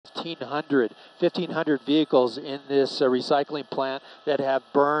1,500 vehicles in this recycling plant that have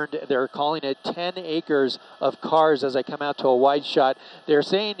burned. They're calling it 10 acres of cars as I come out to a wide shot. They're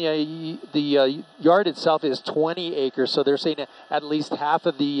saying the yard itself is 20 acres, so they're saying at least half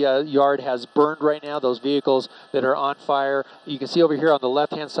of the yard has burned right now, those vehicles that are on fire. You can see over here on the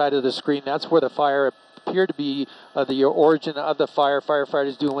left-hand side of the screen, that's where the fire appear to be the origin of the fire.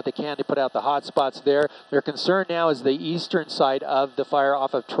 Firefighters doing what they can to put out the hot spots there. Their concern now is the eastern side of the fire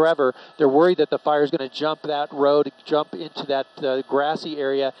off of Trevor. They're worried that the fire is going to jump that road, jump into that grassy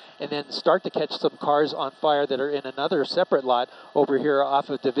area, and then start to catch some cars on fire that are in another separate lot over here off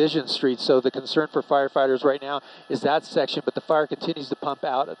of Division Street. So the concern for firefighters right now is that section, but the fire continues to pump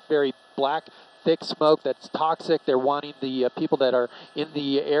out a very black, thick smoke that's toxic. They're wanting the people that are in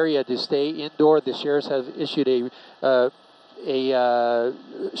the area to stay indoor. The sheriffs have issued a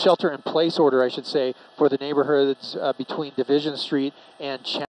shelter-in-place order, I should say, for the neighborhoods between Division Street and